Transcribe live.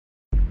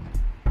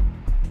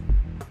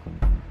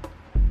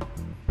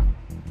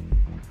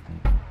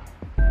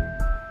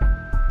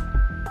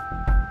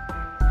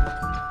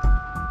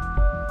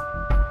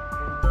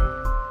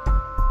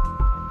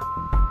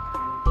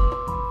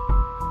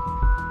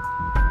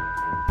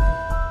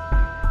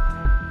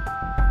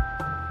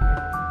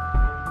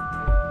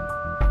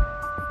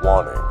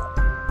Warning.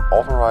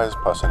 Authorized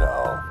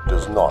personnel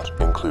does not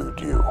include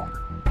you.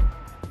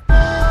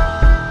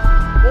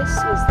 This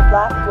is the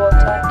Blackwater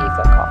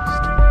Ether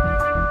Cost.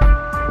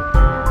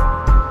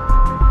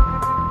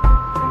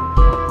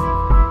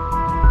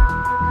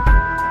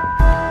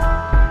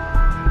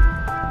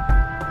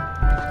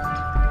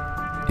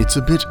 It's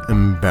a bit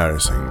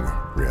embarrassing,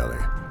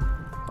 really.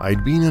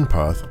 I'd been in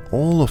Perth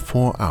all of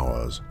 4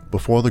 hours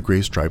before the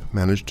Grey Stripe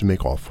managed to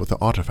make off with the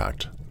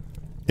artifact.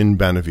 In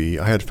Banavie,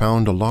 I had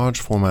found a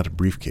large-format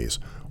briefcase,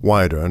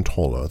 wider and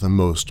taller than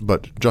most,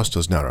 but just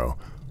as narrow,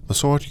 the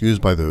sort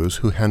used by those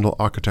who handle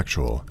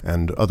architectural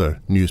and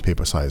other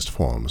newspaper-sized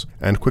forms,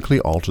 and quickly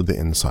altered the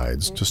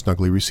insides to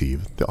snugly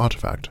receive the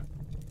artifact.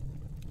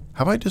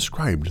 Have I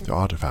described the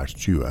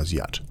artifact to you as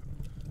yet?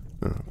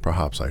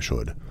 Perhaps I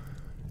should.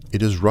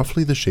 It is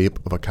roughly the shape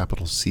of a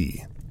capital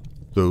C.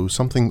 Though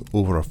something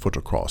over a foot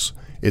across,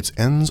 its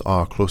ends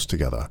are close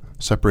together,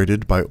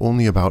 separated by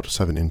only about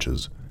 7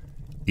 inches.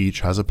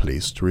 Each has a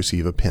place to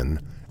receive a pin,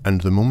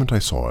 and the moment I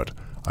saw it,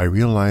 I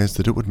realized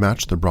that it would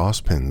match the brass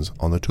pins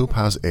on the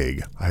topaz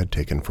egg I had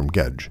taken from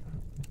Gedge.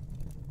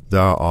 There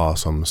are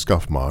some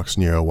scuff marks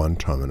near one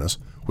terminus,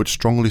 which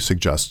strongly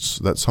suggests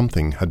that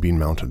something had been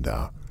mounted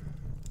there.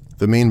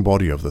 The main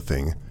body of the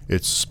thing,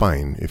 its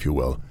spine, if you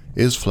will,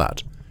 is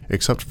flat,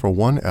 except for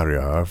one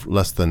area of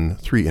less than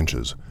 3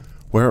 inches,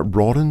 where it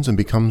broadens and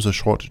becomes a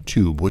short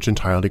tube which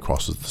entirely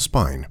crosses the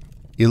spine,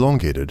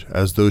 elongated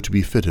as though to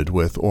be fitted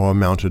with or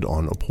mounted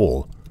on a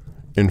pole.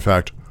 In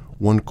fact,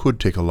 one could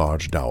take a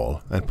large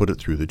dowel and put it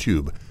through the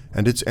tube,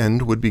 and its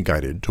end would be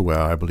guided to where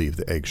I believe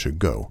the egg should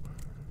go.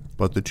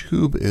 But the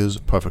tube is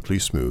perfectly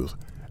smooth,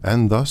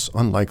 and thus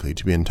unlikely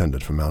to be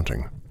intended for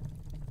mounting.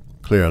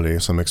 Clearly,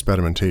 some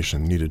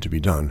experimentation needed to be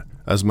done,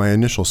 as my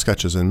initial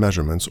sketches and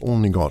measurements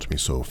only got me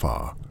so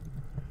far.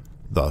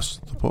 Thus,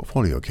 the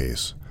portfolio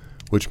case,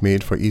 which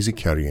made for easy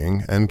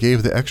carrying and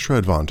gave the extra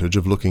advantage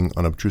of looking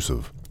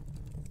unobtrusive.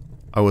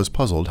 I was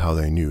puzzled how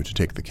they knew to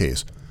take the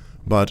case,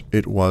 but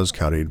it was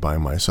carried by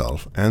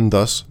myself, and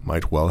thus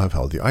might well have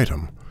held the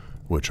item,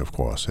 which of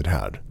course it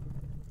had.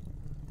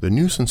 The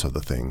nuisance of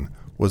the thing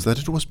was that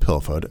it was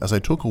pilfered as I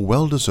took a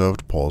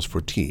well-deserved pause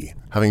for tea,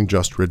 having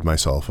just rid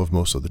myself of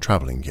most of the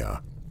traveling gear.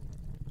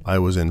 I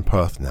was in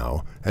Perth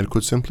now, and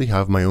could simply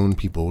have my own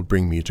people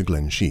bring me to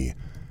Glenshee.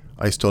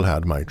 I still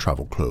had my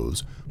travel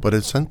clothes, but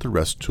had sent the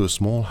rest to a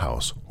small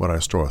house where I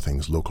store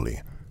things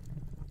locally.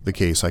 The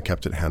case I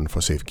kept at hand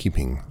for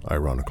safekeeping,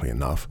 ironically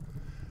enough,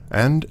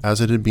 and as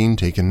it had been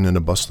taken in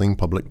a bustling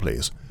public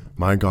place,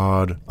 my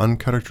guard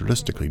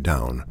uncharacteristically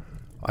down,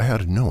 I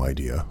had no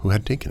idea who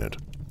had taken it.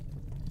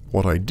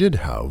 What I did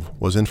have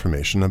was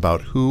information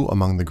about who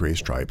among the Grey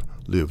Stripe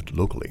lived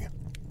locally.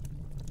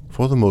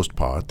 For the most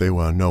part, they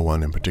were no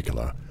one in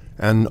particular,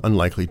 and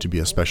unlikely to be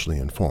especially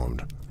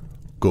informed.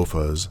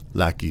 Gophers,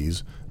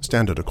 lackeys,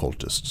 standard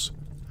occultists.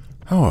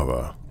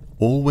 However,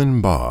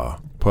 Olwyn Barr,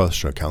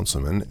 Perthshire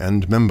councilman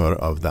and member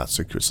of that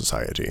secret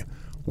society,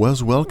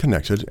 was well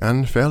connected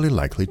and fairly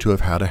likely to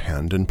have had a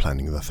hand in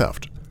planning the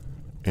theft.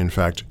 In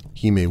fact,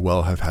 he may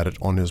well have had it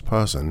on his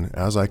person,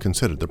 as I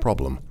considered the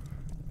problem.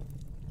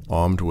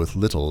 Armed with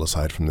little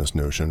aside from this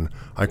notion,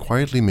 I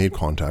quietly made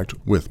contact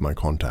with my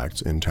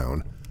contacts in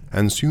town,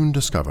 and soon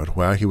discovered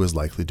where he was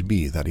likely to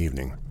be that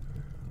evening.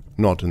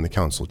 Not in the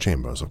council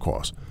chambers, of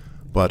course,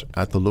 but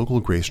at the local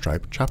Grey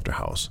Stripe chapter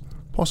house,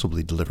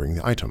 possibly delivering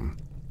the item.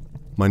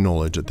 My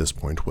knowledge at this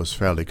point was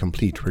fairly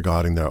complete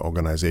regarding their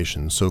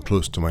organization so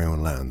close to my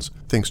own lands,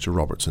 thanks to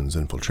Robertson's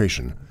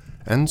infiltration,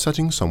 and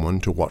setting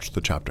someone to watch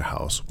the chapter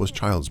house was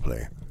child's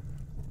play.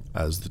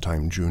 As the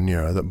time drew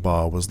near that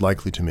Barr was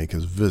likely to make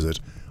his visit,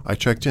 I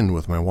checked in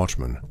with my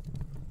watchman.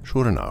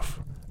 Sure enough,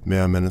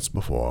 mere minutes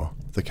before,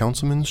 the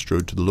councilman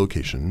strode to the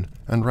location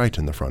and right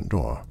in the front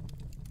door.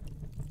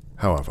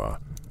 However,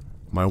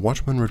 my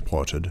watchman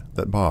reported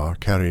that Barr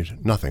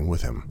carried nothing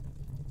with him.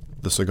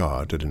 The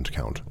cigar didn't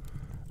count,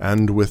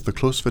 and with the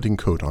close-fitting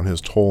coat on his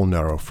tall,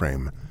 narrow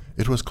frame,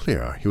 it was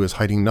clear he was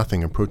hiding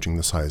nothing approaching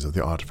the size of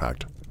the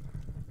artifact.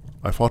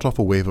 I fought off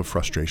a wave of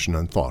frustration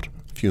and thought,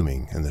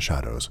 fuming in the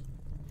shadows.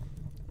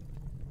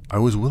 I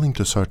was willing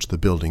to search the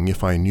building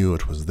if I knew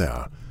it was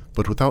there,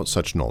 but without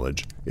such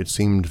knowledge, it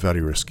seemed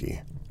very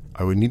risky.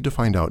 I would need to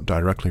find out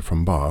directly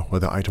from Barr where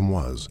the item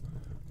was,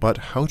 but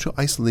how to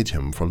isolate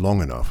him for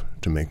long enough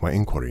to make my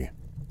inquiry?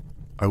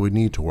 I would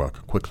need to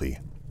work quickly.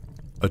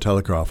 A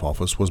telegraph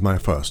office was my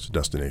first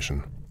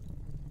destination.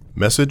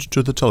 Message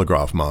to the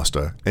telegraph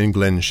master in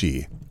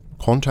Glenshee.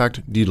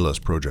 Contact Daedalus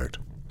Project,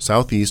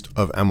 southeast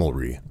of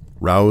Amalry.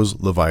 Rouse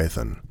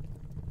Leviathan.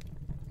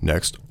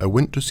 Next, I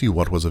went to see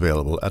what was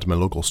available at my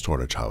local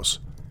storage house.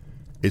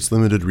 Its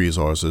limited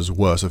resources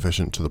were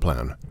sufficient to the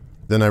plan.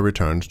 Then I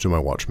returned to my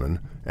watchman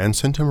and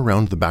sent him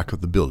around the back of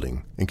the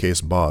building in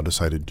case Barr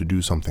decided to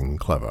do something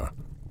clever.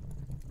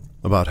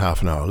 About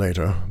half an hour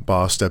later,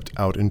 Barr stepped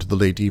out into the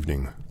late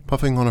evening,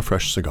 puffing on a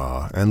fresh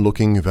cigar and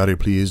looking very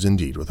pleased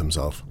indeed with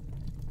himself.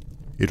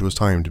 It was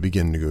time to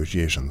begin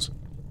negotiations.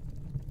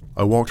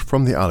 I walked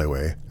from the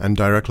alleyway and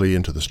directly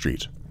into the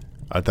street.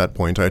 At that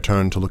point, I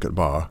turned to look at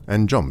Bar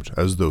and jumped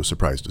as though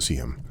surprised to see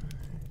him.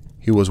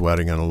 He was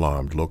wearing an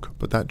alarmed look,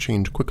 but that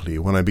changed quickly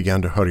when I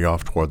began to hurry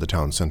off toward the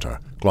town center,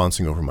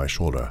 glancing over my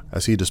shoulder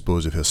as he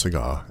disposed of his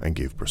cigar and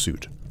gave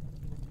pursuit.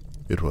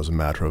 It was a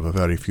matter of a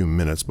very few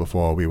minutes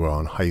before we were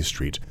on High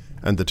Street,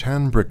 and the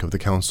tan brick of the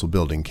council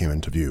building came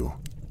into view.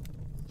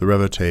 The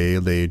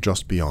Reverté lay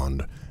just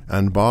beyond,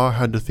 and Bar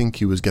had to think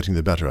he was getting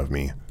the better of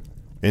me.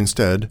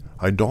 Instead,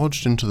 I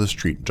dodged into the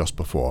street just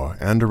before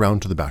and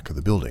around to the back of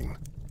the building.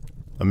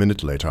 A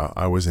minute later,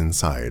 I was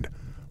inside,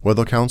 where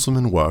the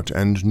councilman worked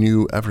and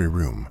knew every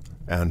room,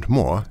 and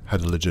more,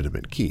 had a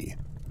legitimate key.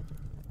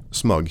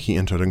 Smug, he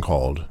entered and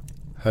called,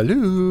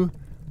 "Hello!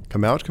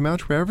 Come out,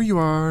 wherever you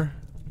are."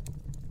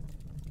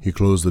 He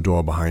closed the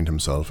door behind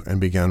himself and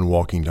began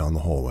walking down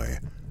the hallway,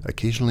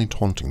 occasionally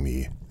taunting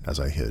me as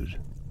I hid.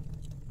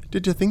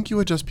 "Did you think you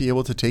would just be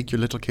able to take your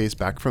little case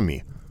back from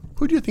me?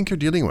 Who do you think you're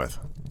dealing with?"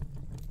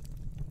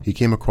 He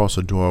came across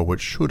a door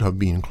which should have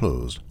been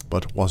closed,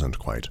 but wasn't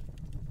quite.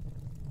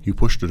 He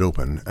pushed it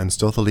open and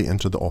stealthily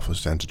entered the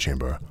office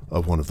antechamber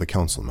of one of the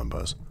council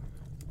members.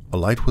 A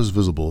light was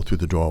visible through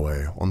the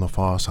doorway on the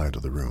far side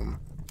of the room.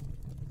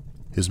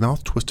 His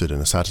mouth twisted in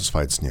a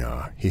satisfied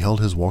sneer, he held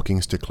his walking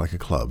stick like a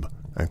club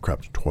and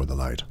crept toward the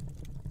light.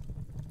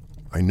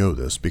 I know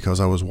this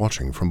because I was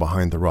watching from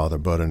behind the rather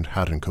burdened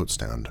hat and coat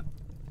stand.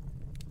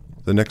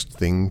 The next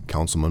thing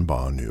Councilman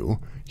Barr knew,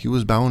 he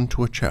was bound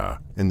to a chair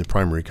in the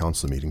primary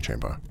council meeting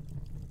chamber.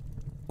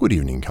 "Good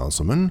evening,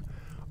 Councilman.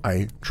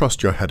 I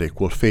trust your headache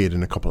will fade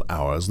in a couple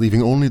hours,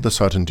 leaving only the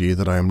certainty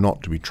that I am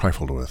not to be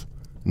trifled with.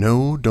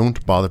 No,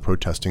 don't bother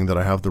protesting that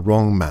I have the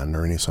wrong man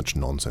or any such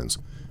nonsense.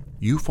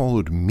 You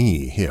followed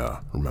me here,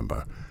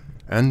 remember,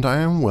 and I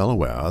am well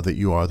aware that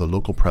you are the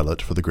local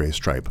prelate for the Grey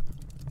Stripe.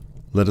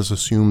 Let us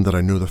assume that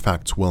I know the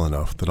facts well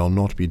enough that I'll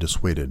not be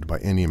dissuaded by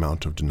any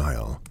amount of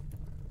denial.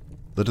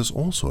 Let us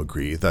also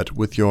agree that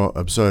with your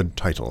absurd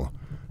title,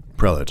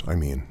 prelate, I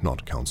mean,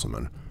 not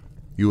councilman,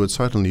 you would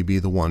certainly be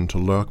the one to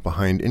lurk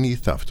behind any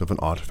theft of an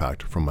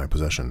artifact from my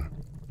possession."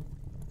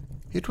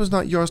 "It was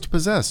not yours to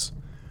possess.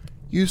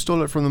 You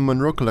stole it from the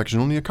Monroe collection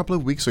only a couple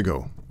of weeks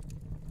ago."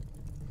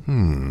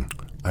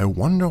 I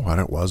wonder what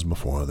it was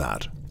before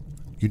that.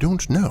 You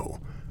don't know.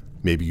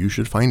 Maybe you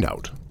should find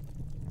out."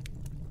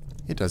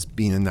 "It has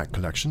been in that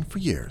collection for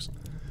years,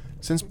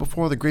 since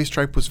before the Grey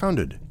Stripe was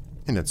founded,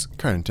 in its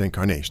current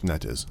incarnation,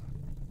 that is."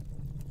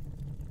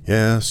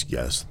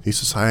 Yes, these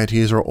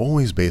societies are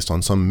always based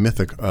on some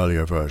mythic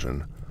earlier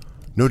version.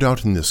 No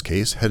doubt in this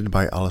case, headed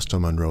by Alistair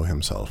Munro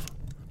himself.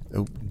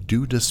 Oh,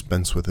 do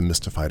dispense with the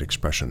mystified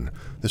expression.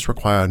 This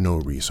required no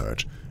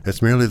research.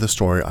 It's merely the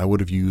story I would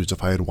have used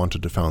if I had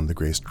wanted to found the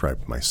Grey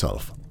Stripe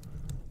myself.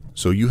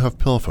 So you have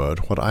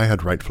pilfered what I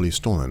had rightfully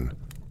stolen.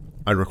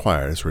 I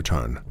require its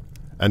return.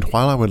 And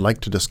while I would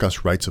like to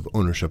discuss rights of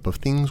ownership of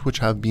things which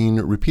have been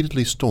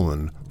repeatedly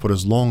stolen for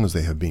as long as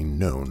they have been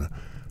known,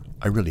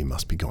 I really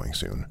must be going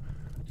soon.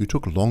 You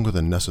took longer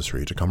than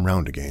necessary to come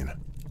round again."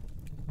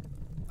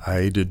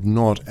 I did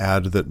not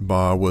add that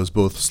Barr was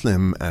both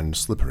slim and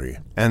slippery,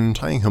 and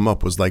tying him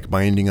up was like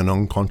binding an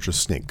unconscious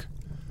snake.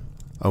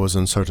 I was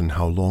uncertain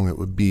how long it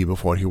would be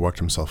before he worked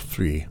himself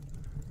free.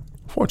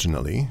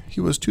 Fortunately,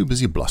 he was too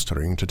busy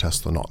blustering to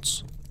test the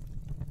knots.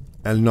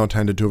 "I'll not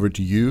hand it over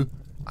to you.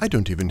 I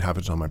don't even have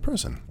it on my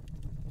person."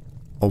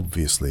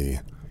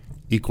 "Obviously,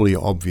 equally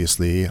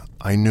obviously,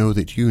 I know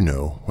that you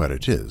know where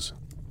it is."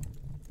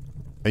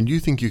 "And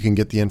you think you can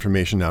get the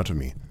information out of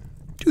me?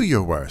 Do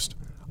your worst.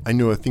 I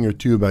know a thing or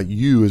two about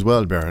you as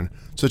well, Baron,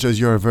 such as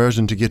your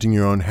aversion to getting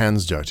your own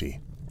hands dirty."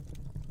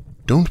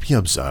 "Don't be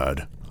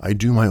absurd. I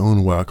do my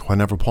own work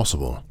whenever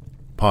possible,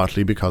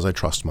 partly because I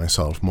trust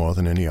myself more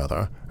than any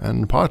other,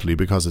 and partly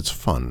because it's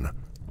fun.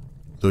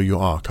 Though you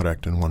are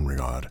correct in one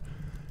regard.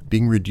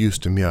 Being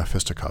reduced to mere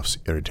fisticuffs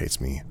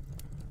irritates me.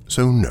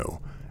 So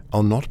no,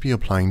 I'll not be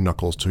applying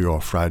knuckles to your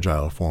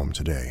fragile form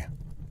today."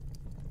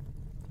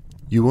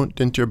 "You won't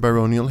dent your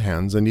baronial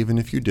hands, and even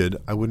if you did,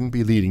 I wouldn't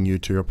be leading you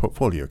to your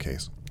portfolio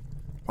case.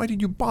 Why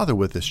did you bother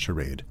with this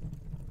charade?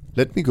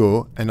 Let me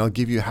go, and I'll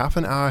give you half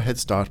an hour head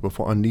start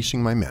before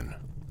unleashing my men."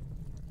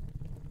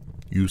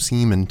 "You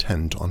seem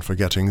intent on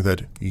forgetting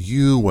that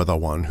you were the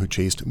one who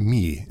chased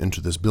me into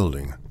this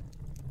building."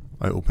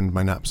 I opened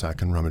my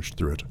knapsack and rummaged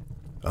through it.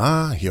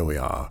 "Ah, here we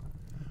are.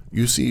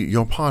 You see,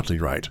 you're partly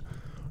right.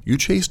 You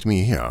chased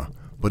me here,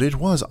 but it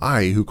was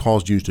I who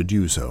caused you to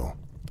do so.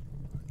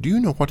 Do you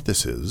know what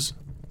this is?"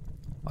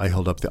 I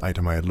held up the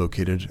item I had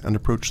located and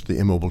approached the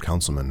immobile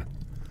councilman.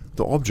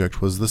 The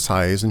object was the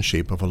size and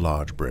shape of a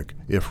large brick,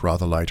 if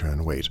rather lighter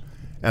in weight,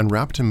 and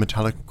wrapped in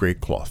metallic grey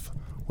cloth,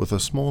 with a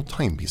small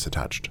timepiece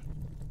attached.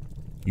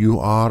 "You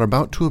are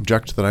about to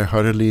object that I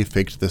hurriedly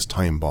faked this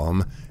time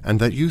bomb, and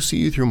that you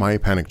see through my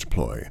panicked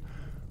ploy.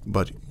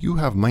 But you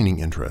have mining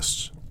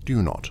interests, do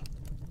you not?"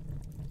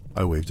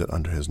 I waved it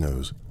under his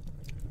nose.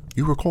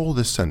 "You recall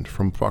this scent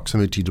from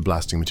proximity to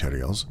blasting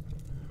materials?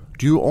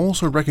 Do you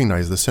also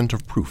recognize the scent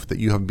of proof that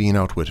you have been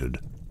outwitted?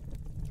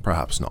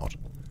 Perhaps not.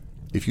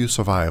 If you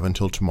survive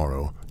until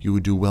tomorrow, you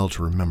would do well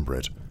to remember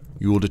it.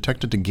 You will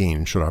detect it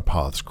again should our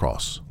paths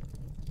cross."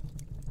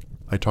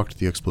 I tucked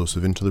the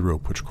explosive into the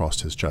rope which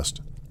crossed his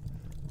chest.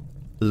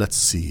 Let's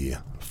see.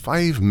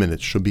 5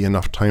 minutes should be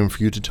enough time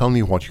for you to tell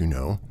me what you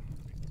know.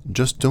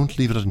 Just don't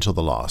leave it until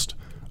the last.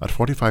 At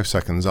 45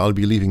 seconds, I'll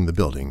be leaving the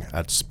building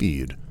at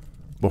speed.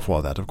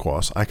 Before that, of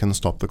course, I can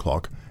stop the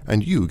clock,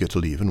 and you get to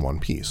leave in one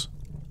piece.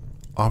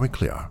 Are we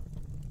clear?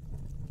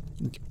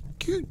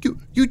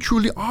 You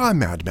truly are a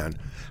madman.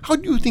 How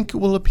do you think it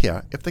will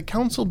appear if the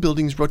council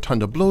building's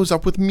rotunda blows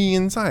up with me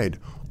inside?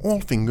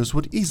 All fingers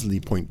would easily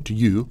point to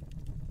you.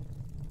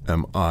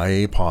 Am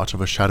I part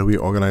of a shadowy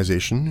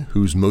organization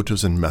whose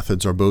motives and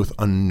methods are both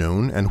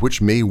unknown and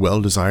which may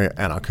well desire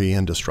anarchy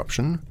and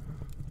disruption?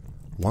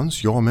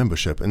 Once your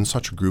membership in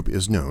such a group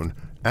is known,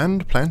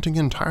 and planting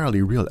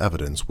entirely real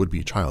evidence would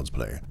be child's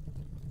play,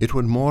 it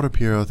would more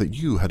appear that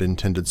you had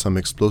intended some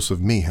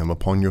explosive mayhem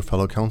upon your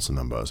fellow council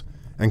members,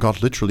 and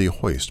got literally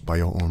hoisted by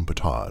your own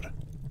petard.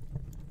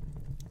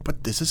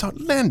 But this is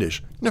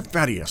outlandish,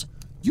 nefarious.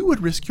 You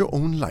would risk your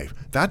own life,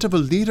 that of a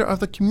leader of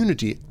the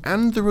community,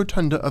 and the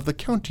rotunda of the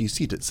county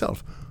seat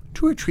itself,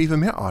 to retrieve a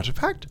mere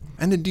artifact,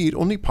 and indeed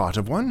only part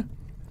of one?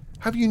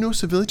 Have you no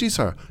civility,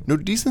 sir, no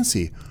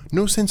decency,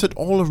 no sense at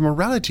all of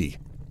morality?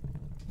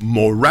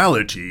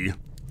 Morality?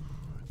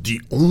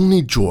 The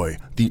only joy,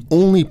 the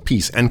only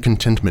peace and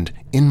contentment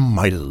in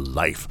my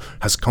life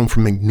has come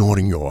from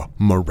ignoring your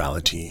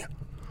morality.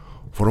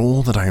 For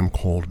all that I am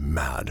called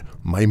mad,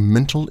 my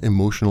mental,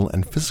 emotional,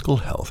 and physical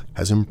health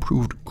has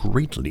improved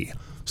greatly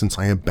since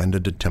I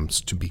abandoned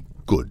attempts to be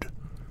good.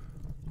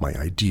 My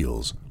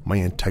ideals, my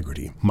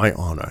integrity, my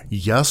honor,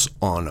 yes,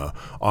 honor,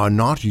 are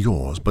not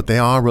yours, but they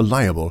are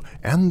reliable,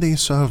 and they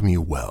serve me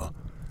well.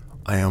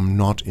 I am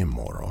not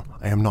immoral.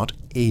 I am not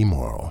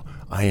amoral.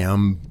 I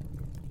am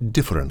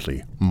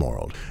differently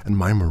moral, and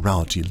my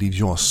morality leaves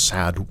your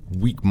sad,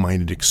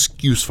 weak-minded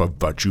excuse for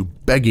virtue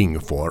begging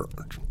for...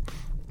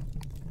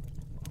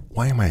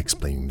 Why am I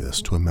explaining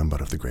this to a member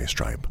of the Grey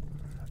Stripe?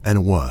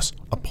 And worse,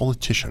 a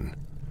politician.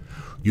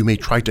 You may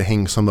try to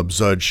hang some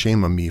absurd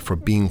shame on me for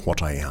being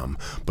what I am,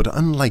 but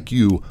unlike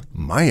you,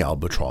 my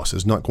albatross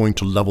is not going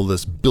to level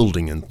this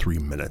building in 3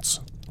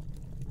 minutes.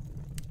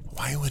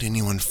 Why would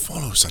anyone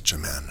follow such a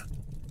man?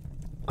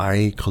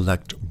 I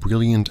collect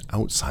brilliant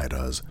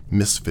outsiders,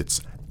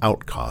 misfits,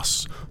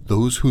 outcasts,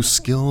 those whose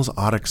skills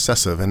are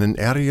excessive and in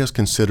areas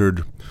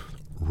considered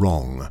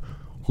wrong,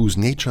 whose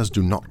natures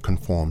do not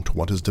conform to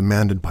what is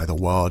demanded by the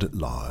world at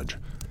large.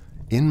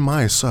 In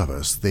my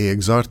service, they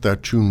exert their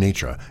true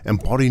nature,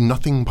 embody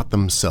nothing but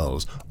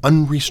themselves,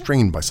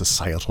 unrestrained by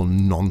societal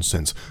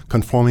nonsense,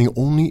 conforming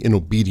only in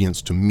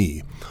obedience to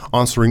me,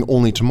 answering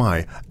only to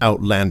my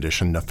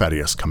outlandish and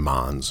nefarious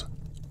commands.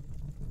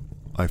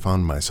 I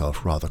found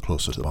myself rather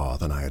closer to the bar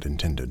than I had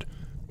intended,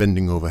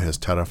 bending over his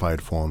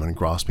terrified form and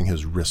grasping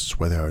his wrists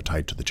where they were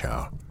tied to the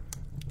chair.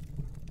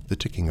 The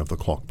ticking of the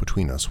clock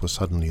between us was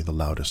suddenly the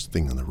loudest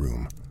thing in the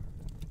room.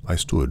 I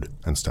stood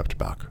and stepped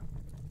back.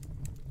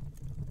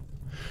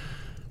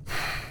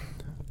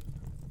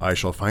 I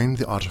shall find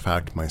the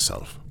artifact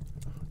myself.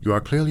 You are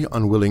clearly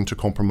unwilling to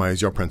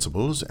compromise your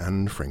principles,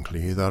 and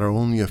frankly, there are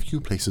only a few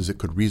places it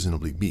could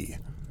reasonably be.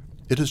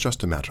 It is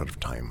just a matter of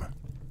time.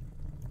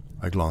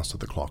 I glanced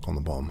at the clock on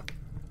the bomb,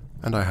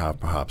 and I have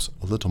perhaps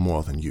a little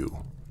more than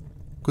you.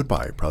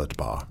 Goodbye, Prelate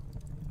Bar.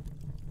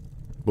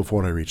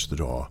 Before I reached the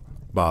door,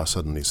 Bar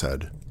suddenly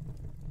said,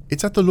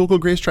 "It's at the local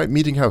Grey Stripe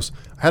meeting house.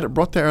 I had it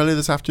brought there early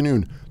this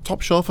afternoon.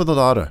 Top shelf of the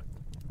larder."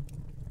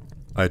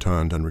 I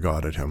turned and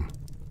regarded him.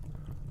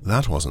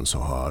 That wasn't so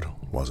hard,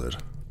 was it?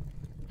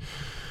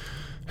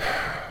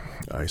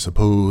 I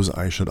suppose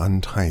I should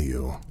untie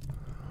you,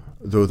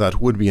 though that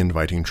would be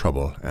inviting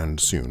trouble, and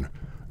soon.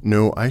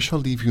 No, I shall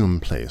leave you in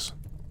place,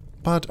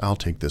 but I'll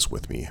take this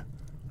with me.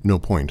 No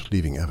point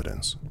leaving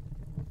evidence.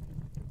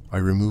 I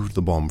removed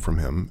the bomb from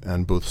him,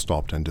 and both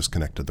stopped and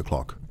disconnected the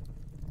clock.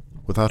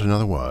 Without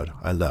another word,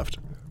 I left,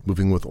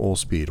 moving with all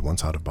speed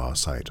once out of Bar's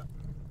sight.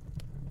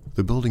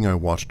 The building I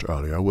watched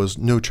earlier was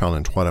no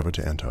challenge whatever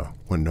to enter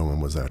when no one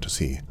was there to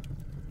see.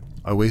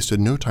 I wasted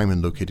no time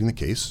in locating the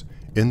case,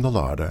 in the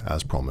larder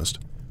as promised,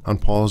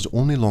 and paused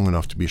only long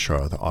enough to be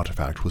sure the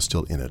artifact was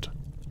still in it.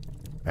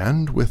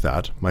 And with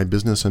that, my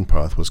business in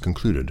Perth was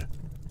concluded.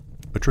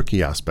 A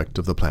tricky aspect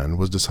of the plan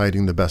was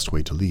deciding the best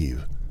way to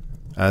leave.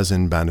 As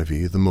in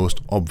Banavie, the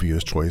most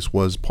obvious choice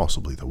was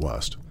possibly the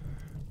worst.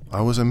 I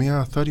was a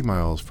mere 30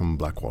 miles from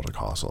Blackwater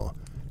Castle,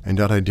 and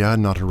yet I dared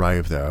not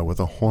arrive there with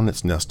a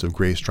hornet's nest of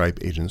Grey Stripe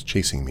agents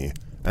chasing me,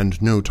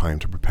 and no time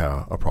to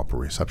prepare a proper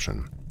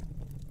reception.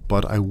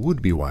 But I would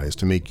be wise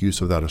to make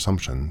use of that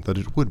assumption that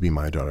it would be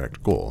my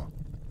direct goal.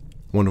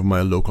 One of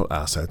my local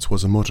assets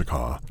was a motor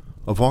car,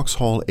 a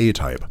Vauxhall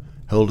A-type,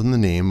 held in the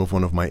name of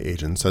one of my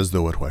agents as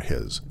though it were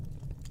his.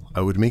 I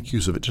would make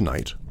use of it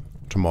tonight.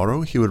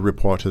 Tomorrow he would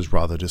report his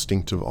rather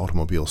distinctive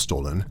automobile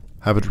stolen,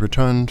 have it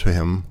returned to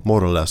him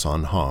more or less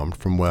unharmed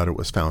from where it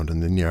was found in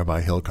the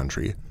nearby hill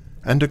country,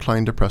 and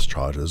decline to press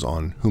charges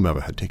on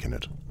whomever had taken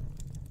it.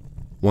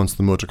 Once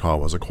the motor car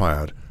was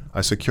acquired,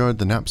 I secured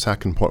the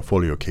knapsack and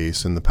portfolio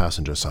case in the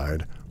passenger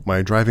side,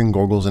 my driving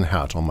goggles and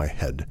hat on my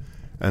head,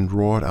 and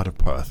roared out of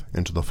Perth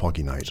into the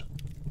foggy night.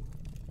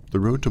 The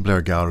road to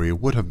Blair Gallery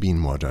would have been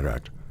more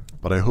direct,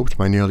 but I hoped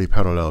my nearly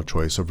parallel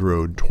choice of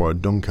road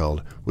toward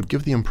Dunkeld would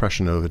give the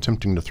impression of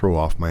attempting to throw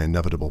off my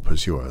inevitable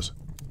pursuers.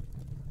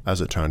 As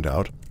it turned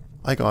out,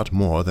 I got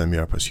more than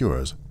mere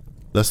pursuers.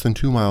 Less than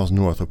 2 miles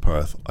north of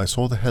Perth, I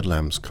saw the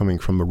headlamps coming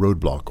from a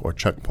roadblock or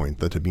checkpoint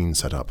that had been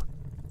set up.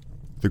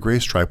 The Grey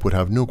Stripe would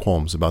have no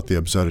qualms about the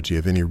absurdity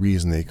of any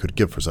reason they could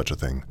give for such a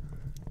thing.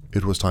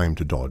 It was time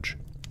to dodge.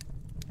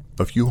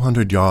 A few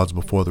hundred yards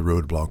before the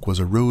roadblock was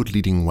a road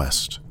leading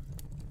west.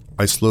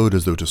 I slowed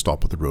as though to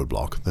stop at the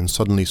roadblock, then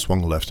suddenly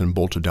swung left and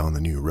bolted down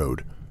the new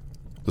road.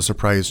 The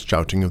surprised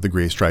shouting of the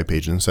Grey Stripe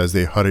agents as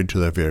they hurried to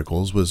their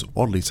vehicles was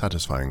oddly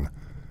satisfying.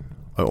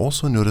 I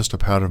also noticed a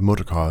pair of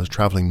motorcars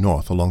traveling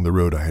north along the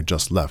road I had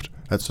just left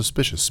at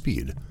suspicious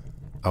speed.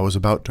 I was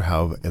about to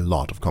have a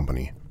lot of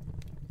company.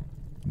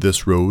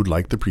 This road,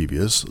 like the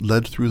previous,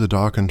 led through the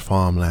darkened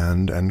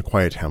farmland and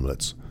quiet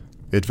hamlets.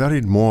 It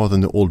varied more than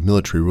the old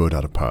military road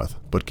out of Perth,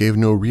 but gave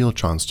no real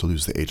chance to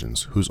lose the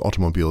agents, whose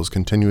automobiles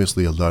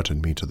continuously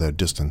alerted me to their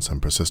distance and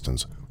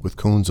persistence, with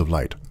cones of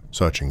light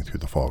searching through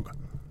the fog.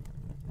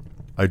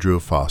 I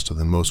drove faster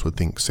than most would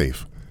think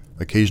safe,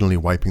 occasionally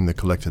wiping the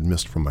collected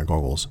mist from my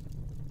goggles.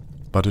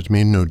 But it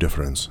made no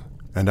difference,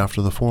 and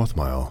after the 4th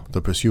mile,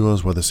 the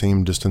pursuers were the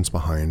same distance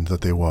behind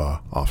that they were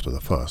after the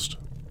first.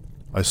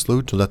 I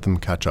slowed to let them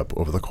catch up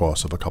over the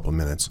course of a couple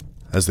minutes.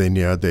 As they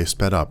neared, they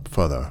sped up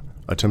further,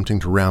 attempting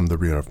to ram the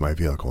rear of my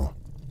vehicle.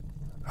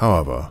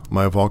 However,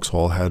 my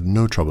Vauxhall had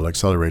no trouble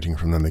accelerating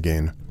from them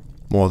again.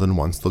 More than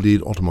once the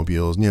lead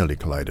automobiles nearly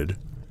collided.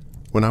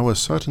 When I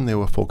was certain they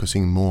were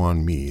focusing more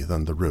on me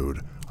than the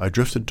road, I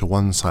drifted to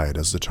one side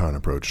as the turn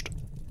approached.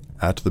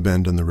 At the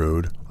bend in the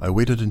road, I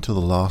waited until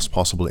the last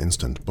possible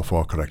instant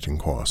before correcting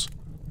course.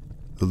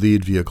 The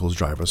lead vehicle's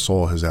driver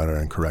saw his error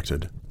and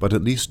corrected, but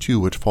at least 2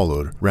 which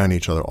followed ran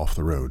each other off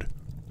the road.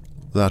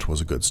 That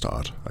was a good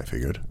start, I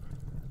figured.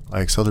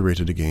 I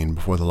accelerated again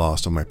before the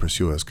last of my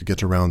pursuers could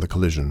get around the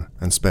collision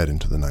and sped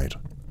into the night.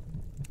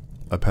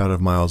 A pair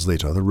of miles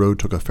later, the road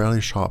took a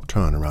fairly sharp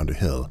turn around a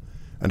hill,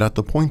 and at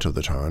the point of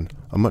the turn,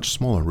 a much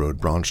smaller road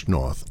branched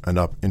north and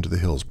up into the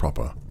hills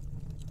proper.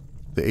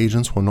 The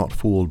agents were not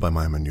fooled by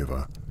my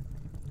maneuver.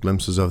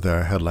 Glimpses of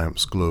their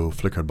headlamps' glow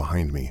flickered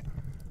behind me.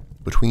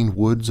 Between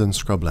woods and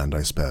scrubland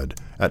I sped,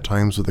 at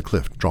times with the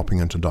cliff dropping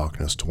into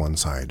darkness to one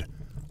side,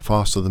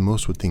 faster than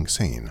most would think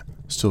sane,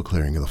 still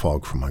clearing the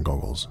fog from my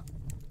goggles.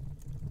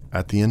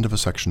 At the end of a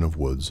section of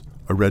woods,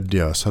 a red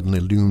deer suddenly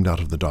loomed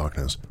out of the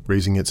darkness,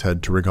 raising its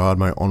head to regard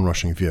my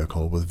onrushing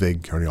vehicle with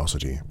vague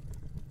curiosity.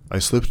 I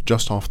slipped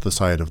just off the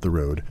side of the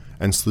road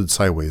and slid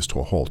sideways to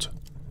a halt.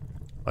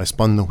 I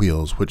spun the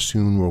wheels, which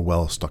soon were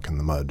well stuck in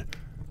the mud.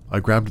 I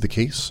grabbed the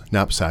case,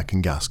 knapsack,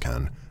 and gas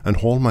can, and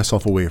hauled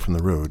myself away from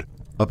the road,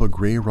 up a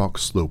grey rock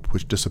slope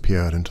which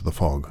disappeared into the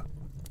fog.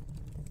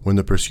 When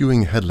the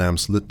pursuing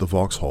headlamps lit the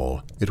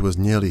Vauxhall, it was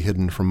nearly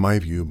hidden from my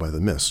view by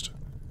the mist.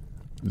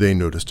 They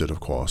noticed it, of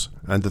course,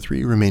 and the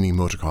 3 remaining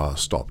motorcars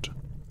stopped.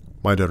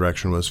 My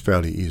direction was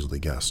fairly easily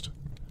guessed.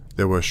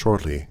 They were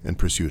shortly in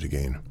pursuit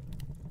again.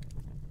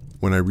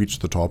 When I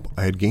reached the top,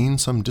 I had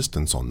gained some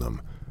distance on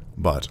them,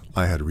 but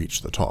I had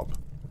reached the top.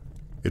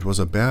 It was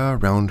a bare,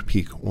 round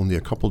peak only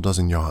a couple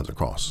dozen yards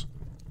across.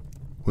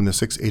 When the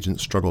 6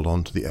 agents struggled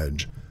onto the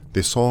edge,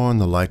 they saw in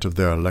the light of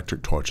their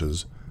electric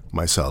torches,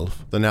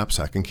 myself, the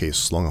knapsack and case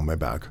slung on my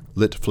back,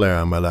 lit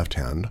flare in my left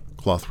hand,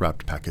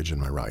 cloth-wrapped package in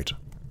my right.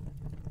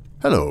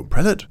 "Hello,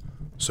 Prelate.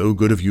 So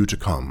good of you to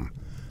come.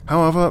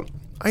 However,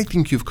 I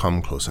think you've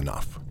come close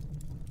enough."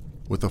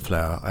 With the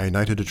flare, I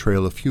ignited a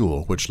trail of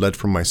fuel which led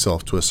from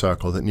myself to a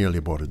circle that nearly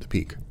bordered the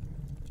peak.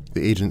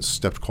 The agents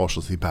stepped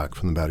cautiously back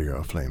from the barrier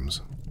of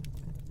flames.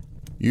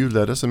 "You've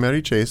led us a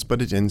merry chase,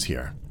 but it ends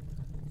here.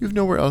 You've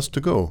nowhere else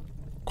to go.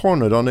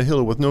 Cornered on a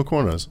hill with no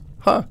corners.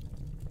 Ha!"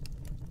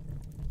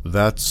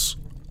 "That's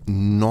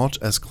not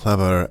as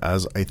clever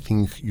as I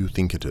think you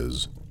think it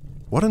is.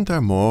 Weren't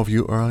there more of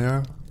you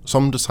earlier?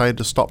 Some decided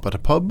to stop at a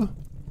pub?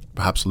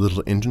 Perhaps a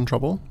little engine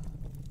trouble?"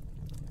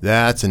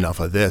 "That's enough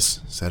of this,"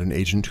 said an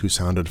agent who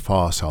sounded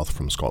far south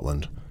from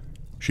Scotland.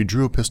 She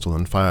drew a pistol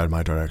and fired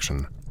my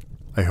direction.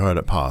 I heard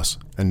it pass,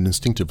 and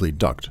instinctively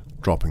ducked,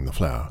 dropping the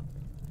flare.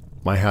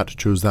 My hat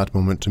chose that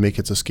moment to make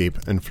its escape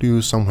and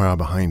flew somewhere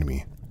behind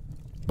me.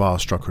 Bar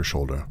struck her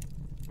shoulder.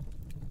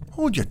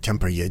 "Hold your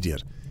temper, you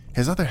idiot.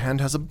 His other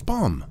hand has a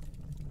bomb."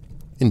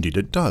 "Indeed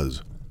it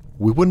does.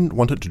 We wouldn't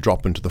want it to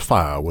drop into the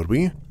fire, would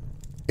we?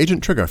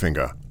 Agent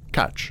Triggerfinger,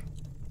 catch."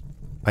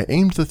 I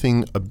aimed the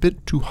thing a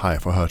bit too high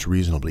for her to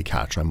reasonably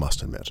catch, I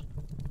must admit.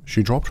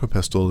 She dropped her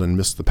pistol and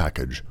missed the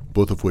package,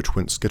 both of which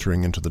went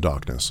skittering into the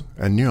darkness,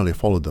 and nearly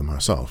followed them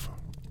herself.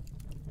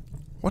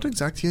 "What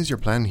exactly is your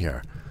plan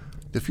here?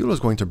 The fuel is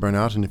going to burn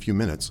out in a few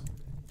minutes.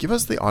 Give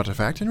us the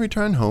artifact and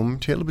return home,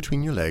 tail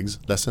between your legs,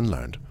 lesson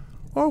learned.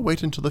 Or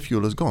wait until the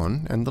fuel is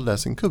gone, and the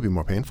lesson could be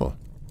more painful."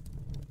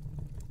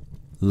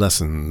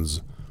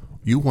 Lessons.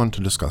 You want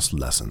to discuss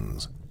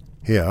lessons.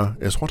 Here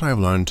is what I have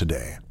learned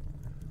today.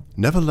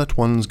 Never let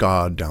one's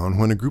guard down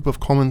when a group of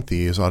common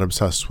thieves are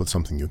obsessed with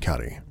something you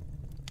carry.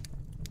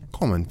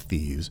 Common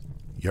thieves?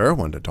 You're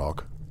one to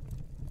talk.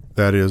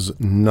 There is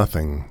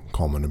nothing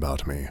common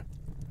about me.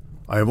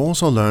 I have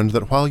also learned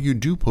that while you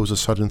do pose a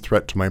sudden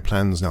threat to my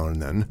plans now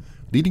and then,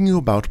 leading you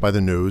about by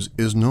the nose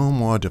is no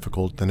more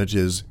difficult than it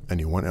is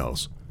anyone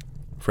else.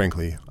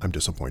 Frankly, I'm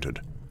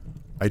disappointed.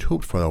 I'd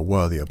hoped for a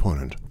worthy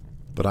opponent,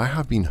 but I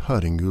have been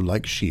herding you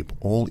like sheep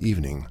all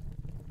evening.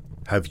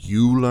 Have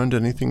you learned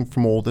anything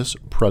from all this,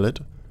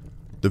 prelate?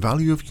 The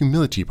value of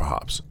humility,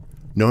 perhaps,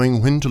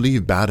 knowing when to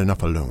leave bad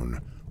enough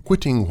alone,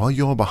 quitting while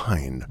you're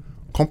behind,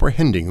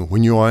 comprehending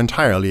when you are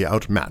entirely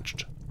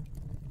outmatched.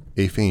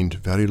 A faint,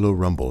 very low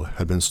rumble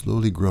had been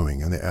slowly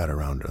growing in the air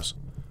around us,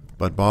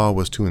 but Bar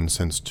was too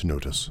incensed to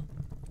notice.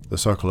 The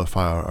circle of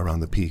fire around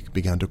the peak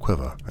began to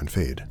quiver and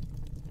fade.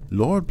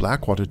 Lord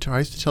Blackwater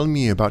tries to tell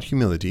me about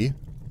humility.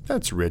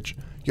 That's rich.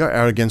 Your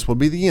arrogance will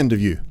be the end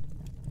of you.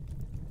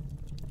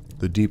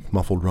 The deep,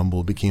 muffled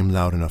rumble became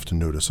loud enough to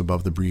notice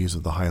above the breeze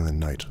of the Highland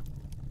night.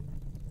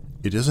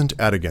 It isn't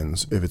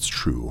arrogance if it's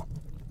true.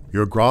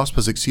 Your grasp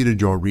has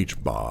exceeded your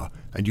reach, Bar,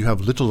 and you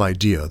have little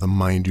idea the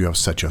mind you have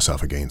set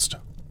yourself against.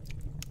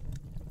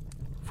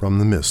 From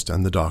the mist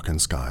and the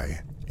darkened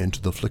sky,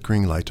 into the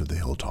flickering light of the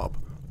hilltop,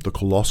 the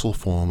colossal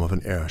form of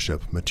an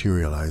airship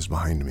materialized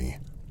behind me.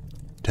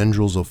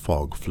 Tendrils of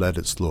fog fled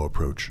its slow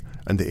approach,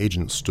 and the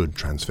agent stood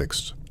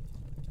transfixed.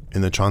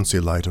 In the chancy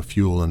light of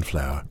fuel and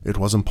flare, it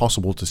was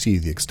impossible to see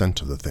the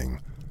extent of the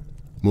thing.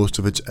 Most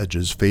of its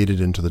edges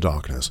faded into the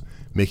darkness,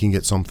 making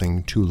it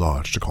something too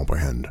large to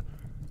comprehend.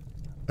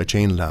 A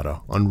chain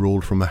ladder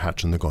unrolled from a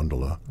hatch in the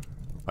gondola.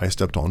 I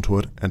stepped onto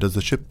it, and as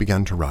the ship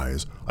began to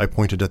rise, I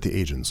pointed at the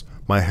agents,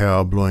 my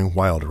hair blowing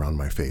wild around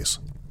my face.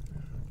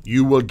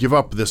 You will give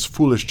up this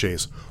foolish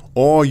chase,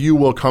 or you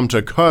will come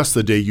to curse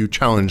the day you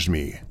challenged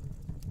me.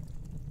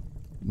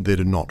 They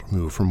did not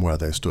move from where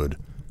they stood,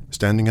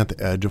 standing at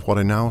the edge of what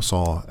I now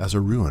saw as a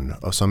ruin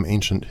of some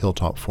ancient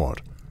hilltop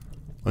fort,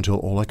 until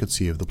all I could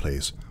see of the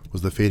place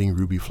was the fading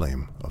ruby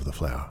flame of the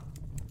flare.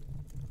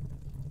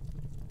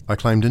 I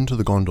climbed into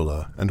the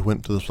gondola and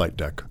went to the flight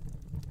deck.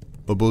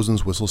 A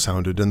bosun's whistle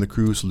sounded and the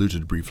crew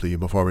saluted briefly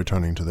before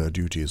returning to their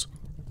duties.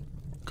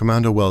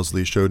 Commander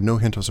Wellesley showed no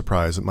hint of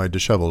surprise at my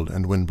disheveled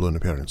and wind-blown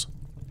appearance.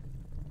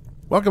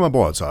 Welcome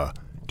aboard, sir.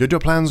 Did your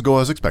plans go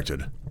as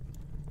expected?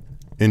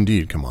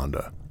 Indeed,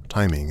 Commander.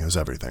 Timing is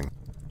everything.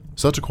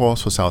 Set a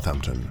course for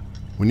Southampton.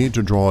 We need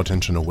to draw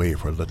attention away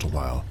for a little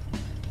while.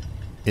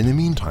 In the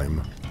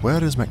meantime,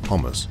 where is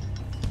McThomas?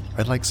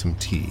 I'd like some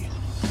tea.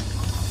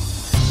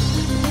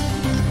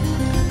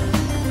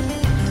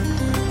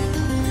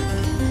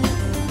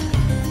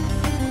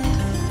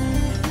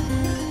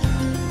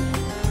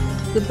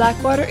 The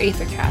Blackwater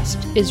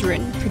Aethercast is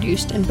written,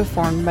 produced, and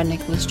performed by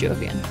Nicholas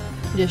Jovian.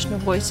 Additional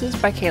voices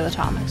by Kayla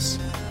Thomas.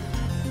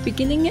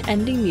 Beginning and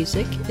ending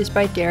music is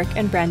by Derek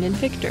and Brandon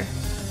Victor.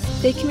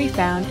 They can be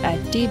found at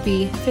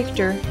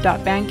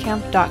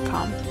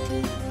dbvictor.bandcamp.com.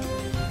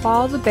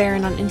 Follow the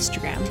Baron on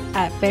Instagram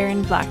at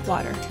Baron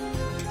Blackwater.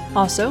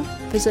 Also,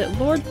 visit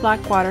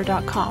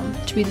lordblackwater.com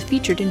to be the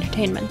featured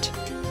entertainment.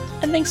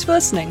 And thanks for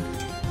listening.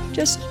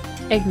 Just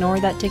ignore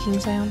that ticking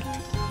sound.